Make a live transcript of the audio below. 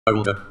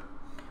Older.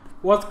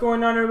 What's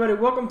going on, everybody?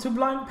 Welcome to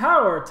Blind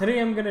Power. Today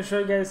I'm going to show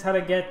you guys how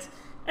to get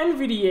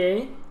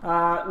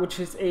NVDA, which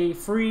is a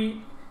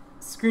free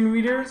screen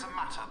reader.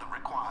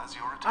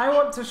 I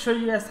want to show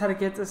you guys how to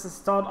get this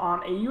installed on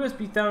a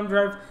USB thumb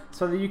drive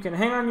so that you can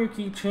hang on your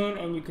keychain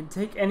and you can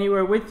take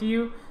anywhere with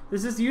you.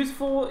 This is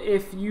useful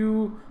if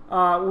you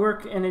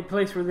work in a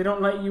place where they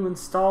don't let you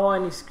install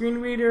any screen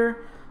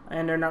reader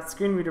and they're not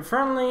screen reader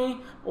friendly,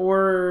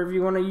 or if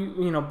you want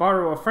to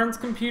borrow a friend's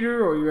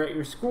computer, or you're at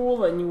your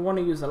school and you want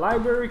to use a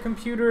library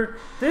computer.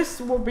 This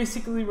will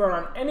basically run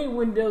on any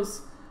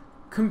Windows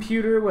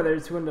computer, whether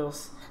it's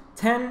Windows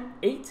 10,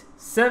 8,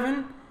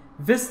 7,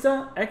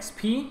 Vista,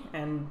 XP,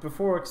 and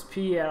before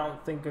XP I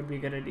don't think it would be a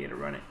good idea to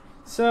run it.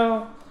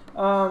 So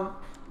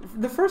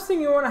the first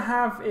thing you want to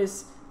have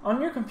is,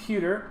 on your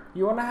computer,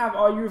 you want to have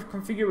all your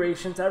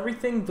configurations,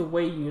 everything the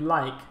way you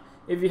like.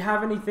 If you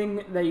have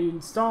anything that you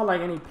install,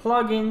 like any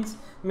plugins,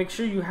 make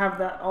sure you have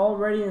that all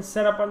ready and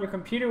set up on your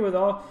computer with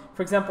all.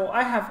 For example,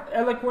 I have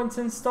Eloquence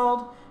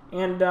installed,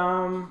 and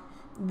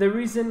the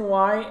reason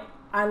why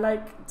I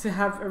like to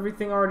have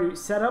everything already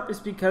set up is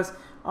because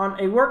on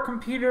a work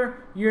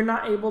computer, you're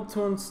not able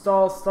to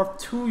install stuff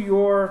to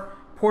your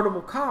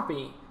portable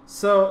copy.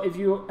 So if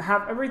you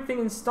have everything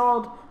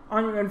installed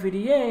on your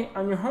NVDA,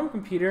 on your home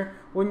computer,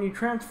 when you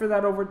transfer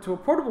that over to a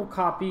portable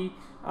copy,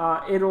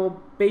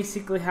 it'll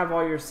basically have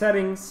all your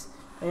settings,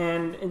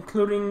 and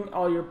including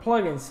all your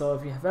plugins. So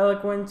if you have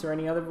Eloquence or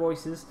any other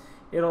voices,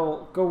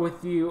 it'll go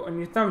with you on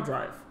your thumb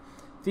drive.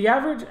 The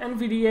average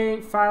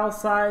NVDA file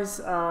size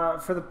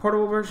for the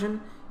portable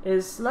version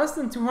is less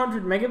than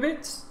 200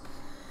 megabits.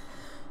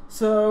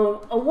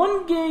 So a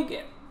 1 gig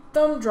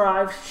thumb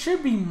drive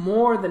should be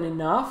more than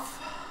enough.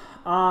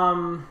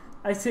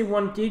 I say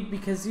 1 gig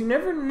because you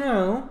never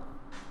know,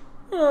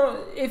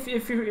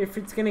 if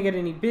it's gonna get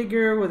any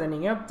bigger with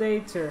any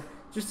updates, or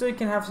just so you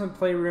can have some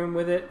playroom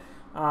with it.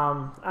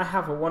 I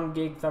have a 1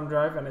 gig thumb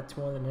drive and it's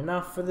more than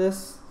enough for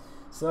this.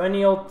 So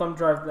any old thumb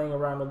drive laying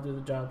around will do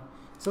the job.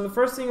 So the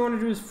first thing you want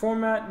to do is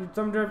format your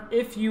thumb drive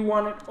if you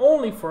want it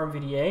only for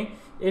NVDA.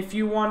 If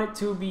you want it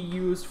to be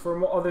used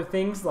for other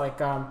things, like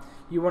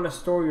you want to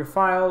store your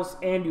files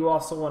and you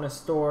also want to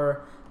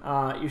store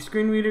your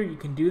screen reader, you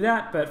can do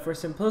that. But for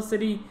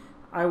simplicity,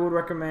 I would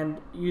recommend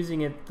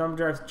using thumb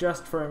drives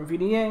just for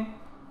NVDA.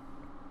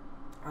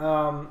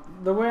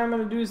 The way I'm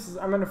going to do this is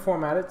I'm going to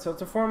format it. So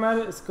to format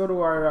it, let's go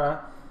to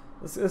our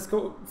let's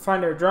go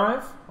find our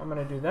drive. I'm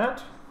going to do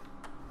that.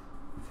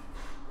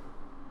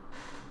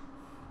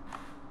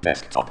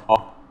 Desktop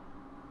off.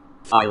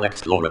 File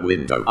Explorer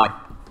window.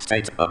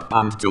 State up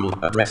and tool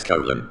address :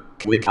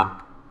 quick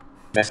app.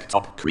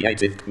 Desktop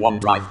creative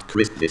OneDrive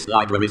crisp. This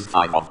library is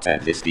 5 of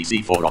 10. This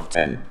PC 4 of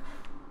 10.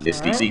 This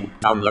PC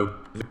download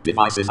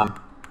devices and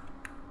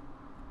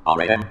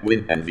RAM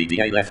win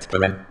NVDA left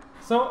parent.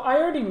 So I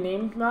already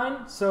named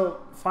mine, so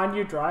find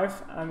your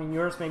drive. I mean,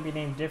 yours may be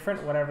named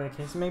different, whatever the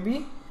case may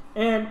be.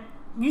 And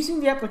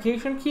using the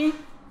application key,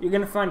 you're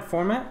going to find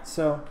format.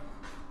 So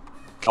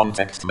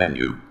context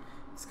menu.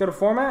 Let's go to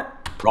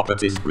format.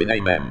 Properties,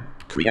 rename M.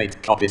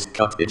 Create copies,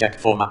 cut, eject,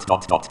 format,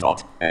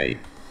 A.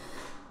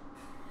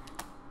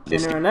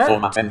 List,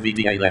 format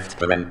NVDA left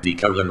parent, D :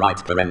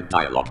 right parent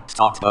dialog.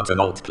 Start button,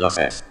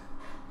 Alt+S.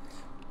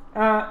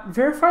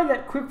 Verify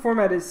that quick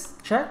format is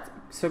checked.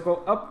 So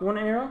go up 1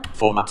 arrow.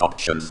 Format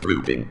options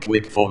grouping,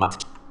 quick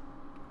format.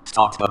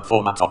 Start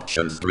format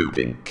options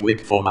grouping,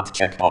 quick format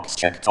checkbox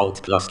checked,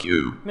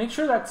 Alt+Q. Make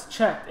sure that's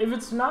checked. If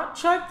it's not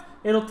checked,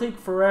 it'll take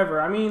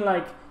forever. I mean,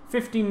 like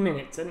 15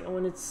 minutes. And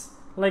when it's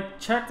like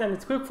checked and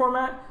it's quick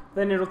format,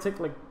 then it'll take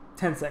like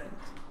 10 seconds.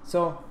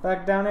 So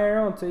back down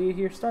arrow until you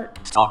hear start.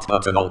 Start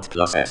button,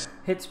 Alt+S.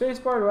 Hit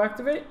spacebar to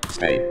activate.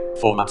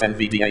 Format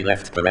NVDA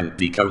left parent,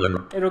 D :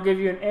 It'll give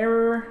you an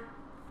error.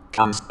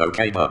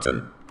 OK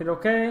button. Hit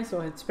OK, so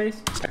hit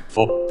space.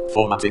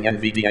 Formatting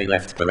NVDA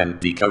left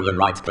parent, D :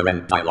 right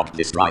parent dialog.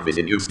 This drive is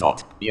in use.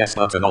 Yes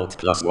button,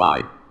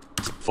 Alt+Y.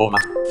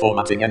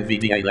 Formatting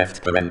NVDA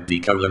left parent,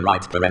 D :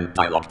 right parent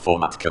dialog.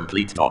 Format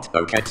complete.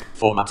 OK.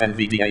 Format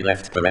NVDA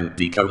left parent,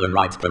 D :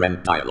 right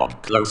parent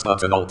dialog. Close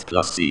button,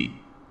 Alt+C.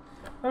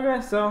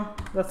 Okay, so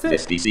that's it.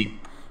 This PC.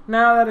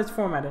 Now that it's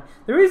formatted.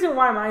 The reason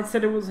why mine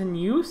said it was in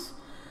use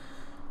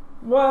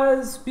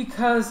was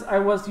because I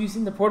was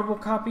using the portable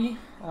copy.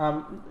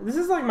 This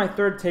is like my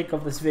third take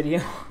of this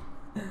video.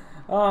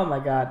 Oh my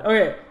god.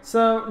 Okay,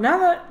 so now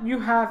that you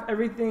have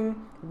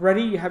everything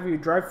ready, you have your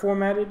drive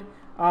formatted,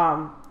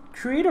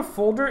 create a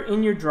folder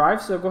in your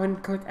drive. So go ahead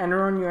and click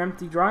enter on your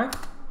empty drive.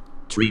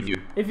 Tree view.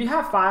 If you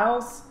have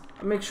files,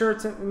 make sure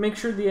the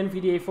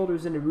NVDA folder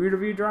is in the root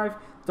of your drive.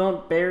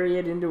 Don't bury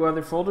it into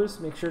other folders.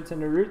 Make sure it's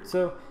in the root.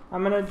 So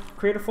I'm going to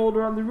create a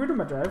folder on the root of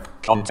my drive.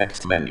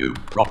 Context menu.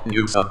 Prop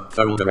user.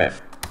 Folder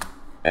F.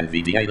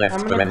 NVDA left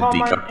I'm going to call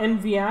mine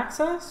NV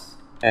Access.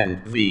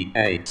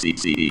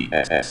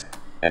 NVACCESS.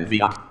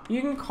 NV.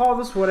 You can call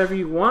this whatever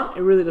you want.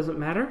 It really doesn't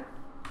matter.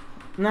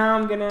 Now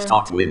I'm going to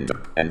start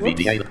window.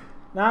 NVDA. Whoops.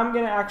 Now I'm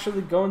going to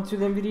actually go into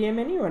the NVDA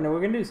menu, and what we're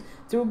going to do is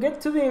to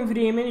get to the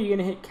NVDA menu, you're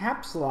going to hit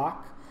caps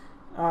lock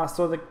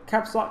so the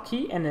caps lock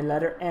key and the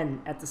letter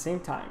N at the same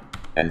time.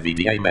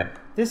 NVDA menu.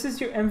 This is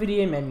your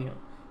NVDA menu.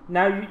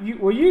 Now,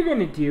 what you're going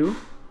to do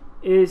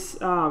is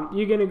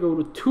you're going to go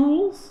to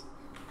Tools.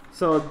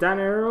 So down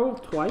arrow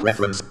twice.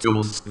 Reference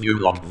tools, new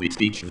log with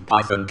speech,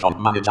 Python,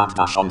 manage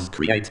dash-ons,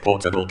 create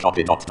portable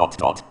copy, ...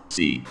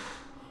 C.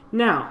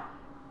 Now,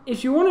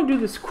 if you want to do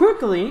this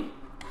quickly,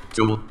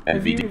 Tool,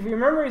 NVDA. If your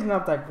memory is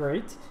not that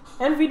great,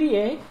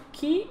 NVDA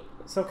key,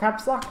 so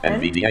caps lock,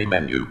 NVDA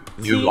menu,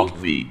 new log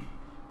V.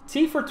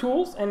 T for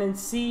tools, and then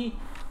C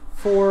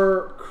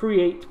for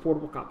create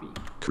portable copy.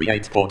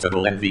 Create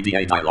portable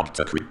NVDA dialog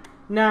to create.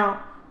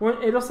 Now,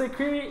 when it'll say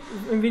create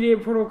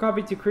NVDA portable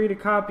copy to create a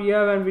copy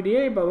of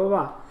NVDA, blah, blah,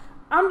 blah.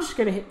 I'm just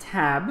going to hit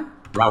tab.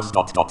 Browse ...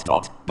 You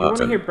want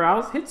to hit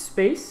browse, hit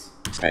space.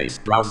 Space,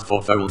 browse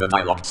for folder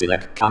dialog,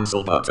 select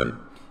cancel button.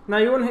 Now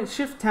you want to hit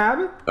shift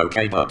tab.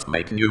 OK button,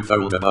 make new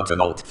folder button,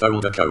 alt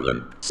folder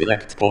colon.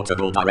 Select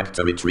portable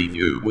directory tree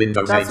view,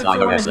 Windows 8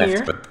 iOS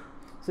left button.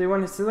 So you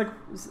want to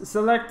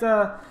select,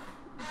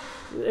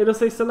 it'll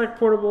say select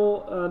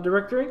portable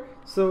directory.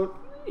 So,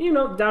 you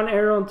know, down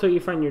arrow until you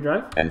find your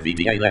drive.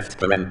 NVDA left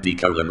parent D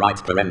colon right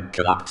parent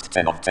collapsed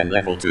 10 of 10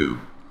 level 2.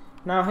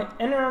 Now hit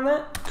enter on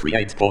that.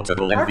 Create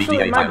portable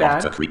NVDA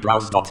dialog to create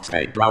browse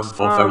browse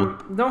for folder.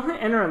 Don't hit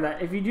enter on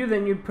that. If you do,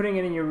 then you're putting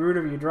it in your root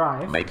of your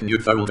drive. Make new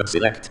folder,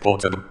 select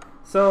portable.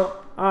 So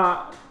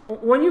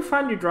when you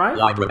find your drive,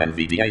 library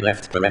NVDA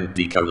left parent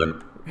D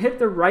colon. Hit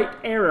the right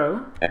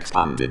arrow.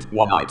 Expanded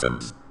 1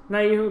 items. Now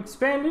you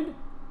expanded,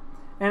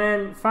 and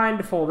then find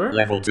the folder.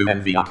 Level 2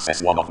 NV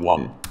access 1 of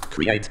 1.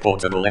 Create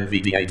portable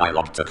NVDA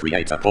dialog to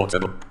create a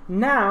portable.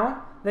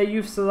 Now that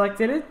you've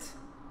selected it,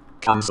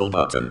 cancel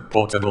button,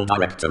 portable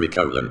directory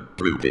colon,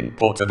 grouping,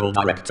 portable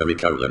directory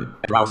colon,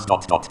 browse ...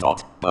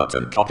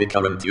 button, copy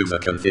current user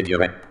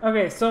configuration.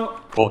 Okay, so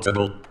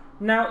portable.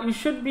 Now you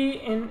should be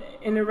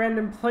in a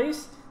random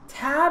place.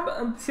 Tab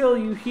until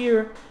you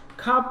hear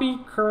copy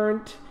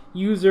current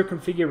user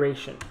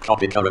configuration.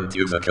 Copy current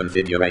user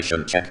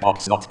configuration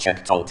checkbox not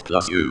checked, alt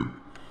plus U.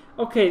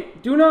 Okay,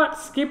 do not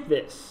skip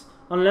this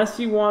unless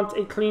you want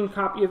a clean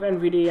copy of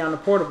NVDA on a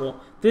portable.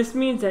 This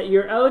means that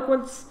your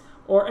Eloquence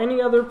or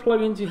any other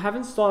plugins you have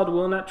installed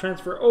will not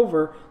transfer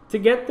over. To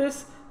get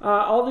this,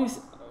 all these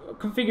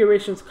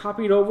configurations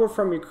copied over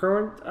from your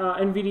current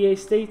NVDA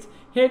state,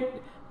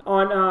 hit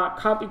on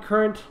copy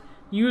current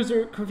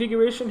user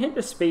configuration, hit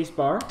the space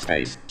bar.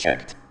 Space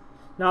checked.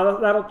 Now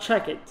that'll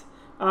check it.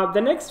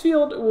 The next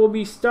field will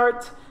be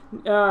start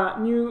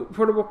new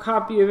portable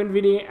copy of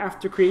NVDA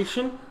after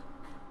creation.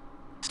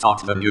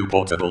 Start the new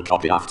portable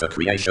copy after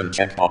creation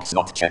checkbox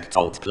not checked,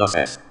 alt plus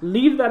S.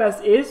 Leave that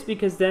as is,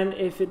 because then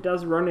if it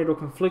does run, it'll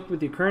conflict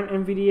with your current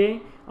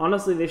NVDA.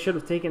 Honestly, they should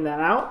have taken that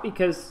out,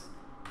 because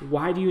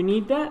why do you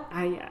need that?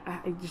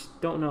 I just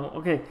don't know.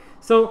 Okay,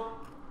 so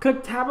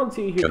click tab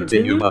until you hear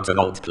continue. Button,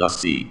 alt plus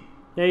C.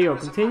 There you go,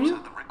 continue.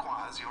 That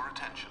requires your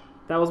attention.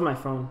 That was my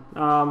phone.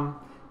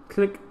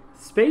 Click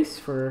space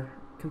for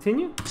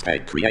continue.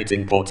 Space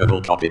creating portable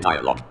copy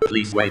dialog.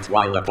 Please wait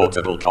while a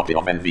portable copy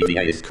of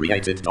NVDA is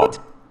created.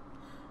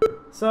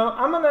 So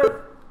I'm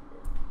gonna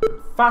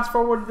fast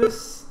forward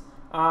this.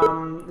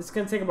 It's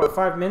gonna take about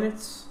 5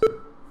 minutes,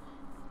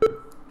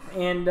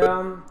 and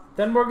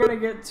then we're gonna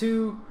get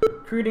to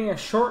creating a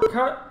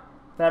shortcut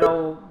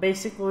that'll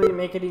basically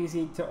make it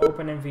easy to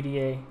open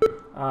NVDA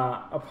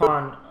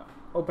upon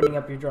opening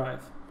up your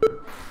drive.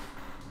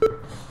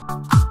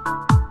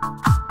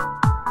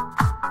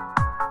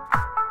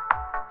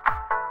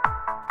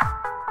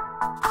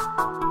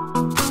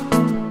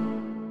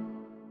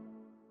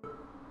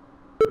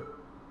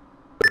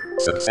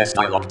 Success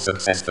dialog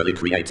successfully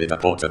created a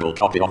portable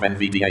copy of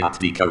NVDA at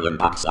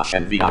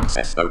d:\NV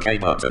access OK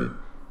button.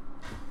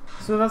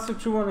 So that's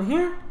what you want to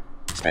hear.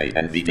 Space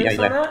NVDA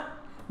left.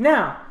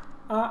 Now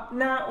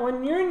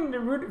when you're in the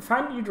root,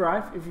 find your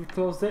drive if you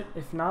closed it.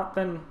 If not,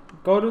 then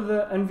go to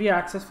the NV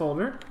access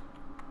folder.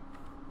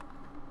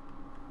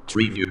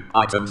 Tree view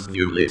items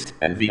new list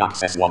NV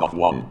access 1 of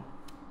 1.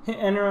 Hit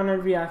enter on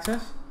NV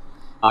access.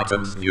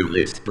 Items new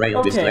list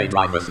braille display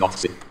drivers not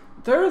seen.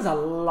 There is a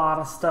lot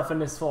of stuff in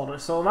this folder,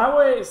 so that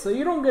way, so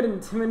you don't get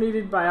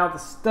intimidated by all the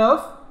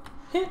stuff,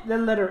 hit the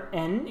letter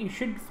N. You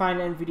should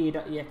find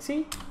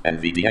NVDA.exe.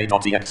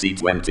 NVDA.exe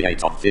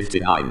 28 of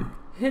 59.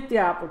 Hit the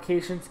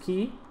applications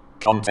key.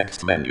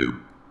 Context menu.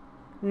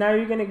 Now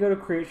you're going to go to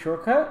create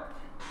shortcut.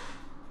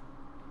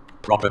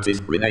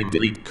 Properties, rename,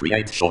 delete,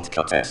 create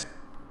shortcut S.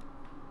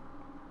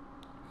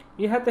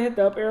 You have to hit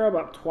the up arrow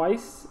about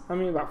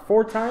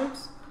 4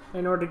 times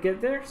in order to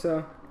get there,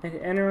 so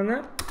hit enter on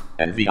that.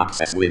 NV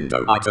access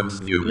window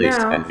items new list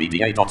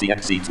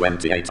NVDA.exe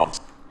 28 of.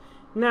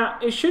 Now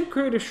it should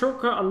create a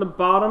shortcut on the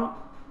bottom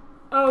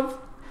of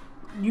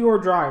your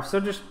drive.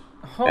 So just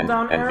hold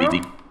down arrow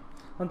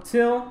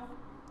until,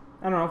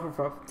 I don't know,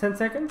 for 10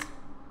 seconds,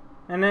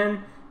 and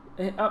then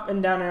hit up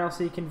and down arrow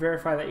so you can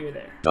verify that you're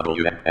there.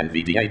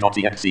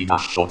 NVDA.exe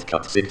dash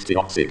shortcut 60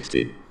 of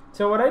 60.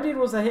 So what I did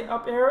was I hit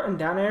up arrow and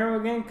down arrow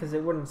again because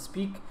it wouldn't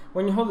speak.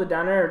 When you hold the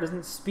down arrow, it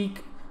doesn't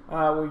speak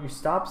where you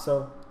stop.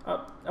 So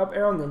up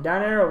arrow and then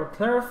down arrow will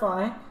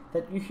clarify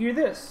that you hear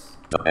this.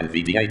 The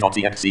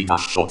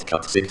NVDA.exe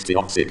shortcut 60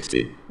 of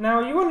 60. Now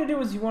what you want to do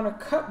is you want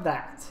to cut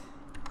that.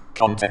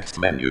 Context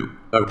menu.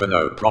 Open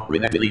O. Prop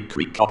rename delete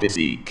creep copy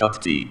C.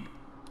 Cut T.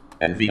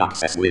 NV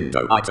access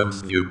window.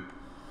 Items new.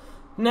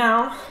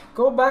 Now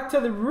go back to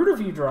the root of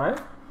your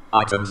drive.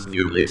 Items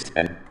new list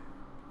N.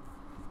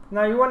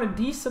 Now you want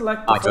to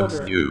deselect the Items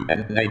folder. new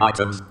and name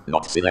items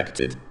not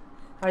selected.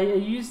 I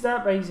use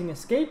that by using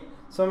escape.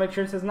 So make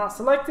sure it says not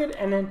selected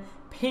and then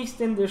paste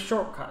in this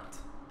shortcut.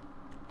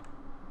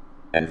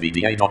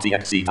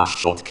 NVDA.exe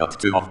shortcut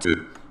 2 of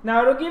 2.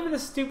 Now it'll give you the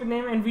stupid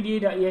name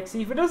NVDA.exe.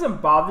 If it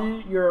doesn't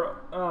bother your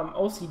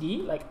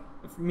OCD, like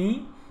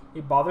me,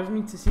 it bothers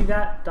me to see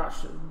that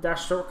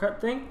dash shortcut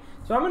thing.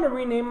 So I'm going to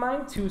rename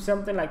mine to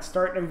something like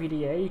start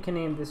NVDA. You can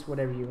name this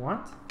whatever you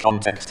want.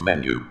 Context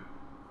menu.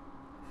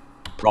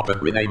 Proper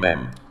rename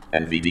M.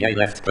 NVDA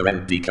left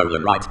parent D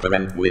colon right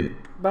parent win.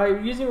 By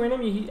using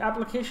rename, you hit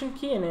application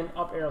key and then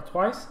up arrow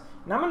twice.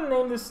 And I'm going to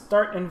name this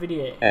start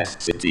NVDA.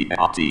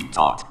 SCTRT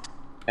start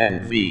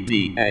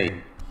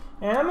NVDA.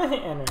 And I'm going to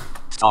hit enter.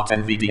 Start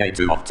NVDA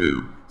 2 of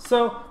 2.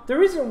 So the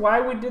reason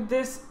why we did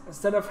this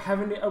instead of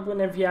having to open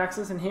NV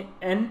access and hit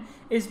N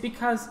is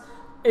because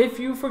if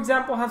you, for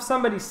example, have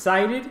somebody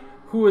sighted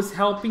who is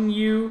helping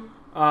you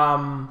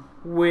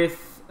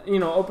with,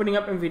 opening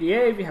up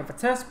NVDA, if you have a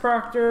test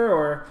proctor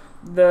or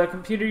the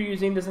computer you're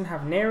using doesn't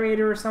have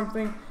narrator or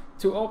something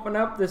to open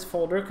up this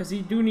folder, because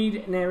you do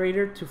need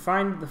narrator to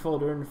find the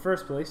folder in the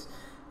first place.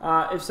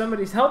 If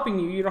somebody's helping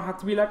you, you don't have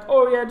to be like,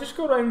 oh yeah, just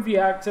go to NV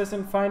access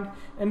and find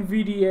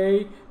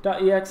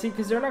NVDA.exe,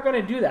 because they're not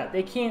going to do that.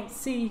 They can't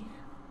see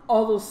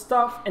all those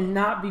stuff and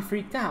not be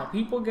freaked out.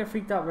 People get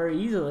freaked out very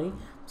easily.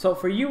 So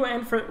for you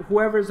and for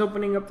whoever is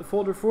opening up the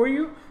folder for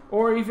you,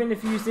 or even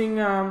if you're using,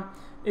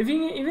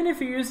 even if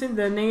you're using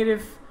the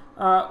native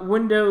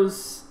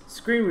Windows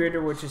screen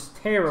reader, which is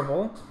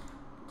terrible,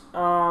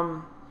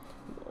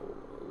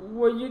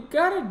 what you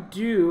gotta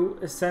do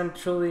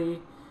essentially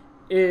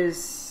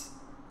is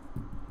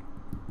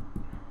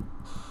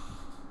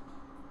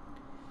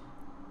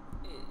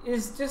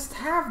just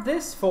have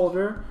this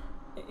folder,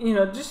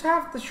 just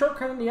have the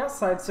shortcut on the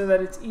outside so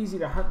that it's easy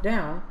to hunt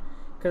down,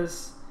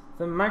 because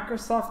the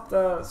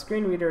Microsoft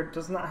screen reader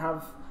does not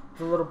have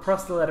the little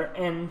press the letter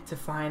N to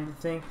find the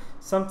thing.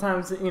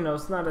 Sometimes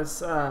it's not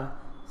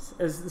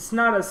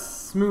as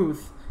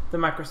smooth, the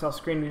Microsoft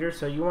screen reader,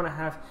 so you want to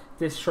have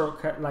this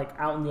shortcut like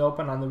out in the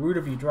open on the root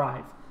of your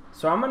drive.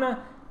 So I'm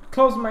gonna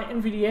close my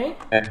NVDA.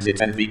 Exit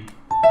NV.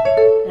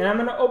 And I'm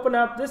gonna open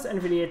up this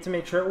NVDA to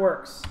make sure it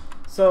works.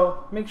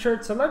 So make sure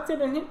it's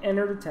selected and hit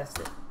enter to test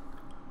it.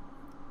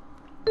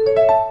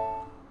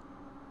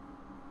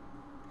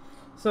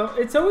 So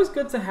it's always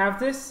good to have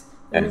this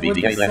with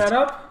the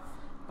setup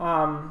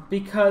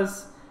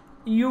because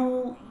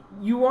you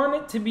want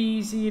it to be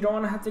easy. You don't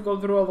want to have to go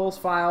through all those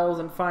files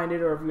and find it,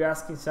 or if you're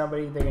asking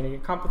somebody, they're going to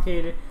get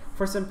complicated.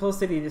 For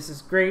simplicity, this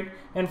is great.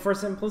 And for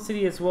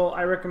simplicity as well,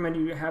 I recommend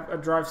you have a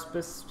drive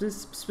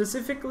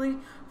specifically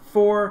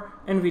for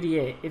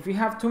NVDA. If you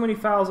have too many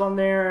files on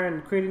there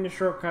and creating the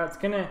shortcuts,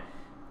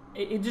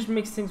 it just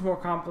makes things more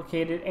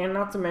complicated. And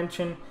not to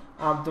mention,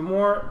 the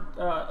more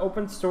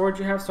open storage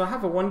you have. So I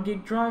have a 1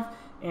 gig drive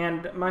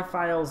and my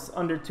file's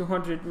under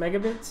 200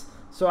 megabits.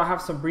 So I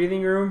have some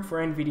breathing room for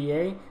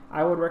NVDA.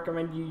 I would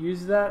recommend you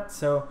use that.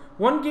 So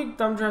 1 gig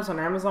thumb drives on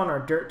Amazon are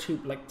dirt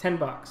cheap, like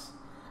 $10.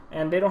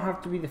 And they don't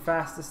have to be the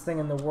fastest thing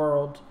in the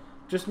world.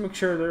 Just make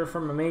sure they're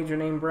from a major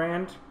name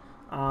brand.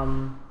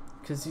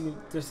 Because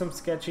there's some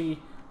sketchy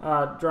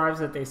drives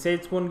that they say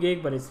it's 1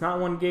 gig, but it's not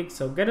 1 gig.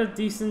 So get a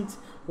decent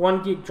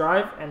 1 gig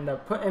drive and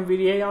put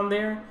NVDA on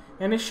there,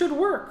 and it should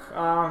work.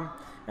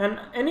 And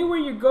anywhere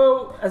you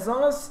go, as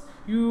long as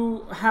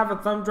you have a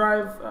thumb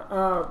drive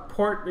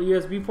port, a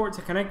USB port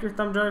to connect your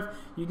thumb drive,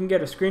 you can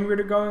get a screen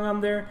reader going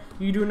on there.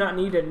 You do not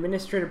need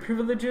administrator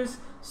privileges,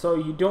 so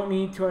you don't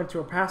need to enter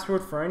a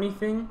password for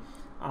anything.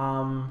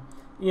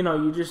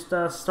 You just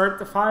start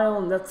the file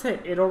and that's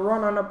it. It'll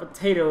run on a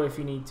potato if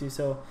you need to.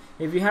 So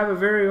if you have a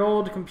very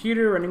old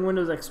computer running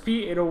Windows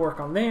XP, it'll work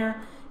on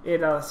there.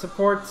 It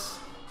supports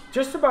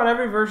just about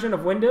every version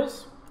of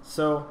Windows.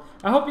 So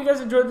I hope you guys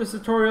enjoyed this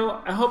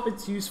tutorial. I hope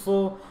it's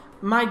useful.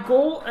 My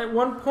goal at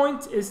one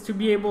point is to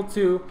be able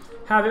to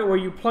have it where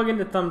you plug in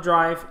the thumb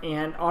drive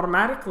and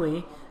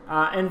automatically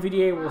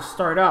NVDA will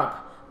start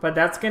up. But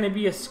that's going to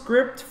be a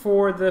script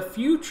for the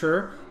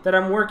future that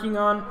I'm working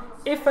on.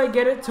 If I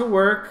get it to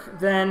work,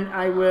 then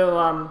I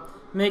will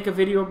make a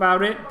video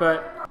about it.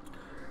 But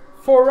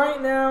for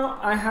right now,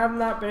 I have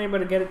not been able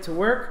to get it to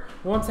work.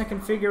 Once I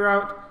can figure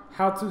out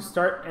how to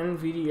start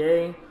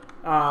NVDA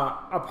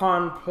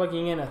upon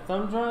plugging in a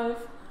thumb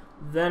drive,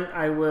 then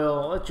I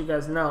will let you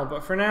guys know.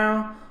 But for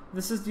now,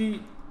 this is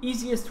the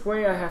easiest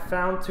way I have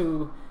found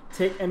to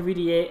take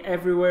NVDA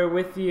everywhere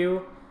with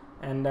you.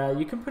 And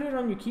you can put it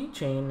on your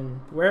keychain, and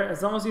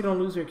as long as you don't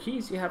lose your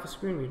keys, you have a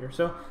screen reader.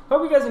 So,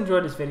 hope you guys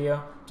enjoyed this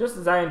video, just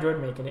as I enjoyed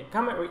making it.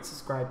 Comment, rate,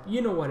 subscribe.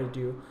 You know what to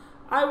do.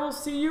 I will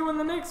see you in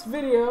the next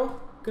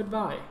video.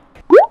 Goodbye.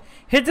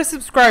 hit the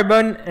subscribe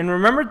button, and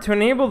remember to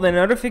enable the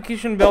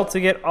notification bell to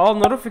get all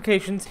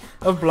notifications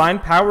of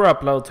Blind Power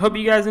uploads. Hope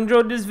you guys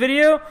enjoyed this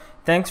video.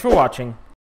 Thanks for watching.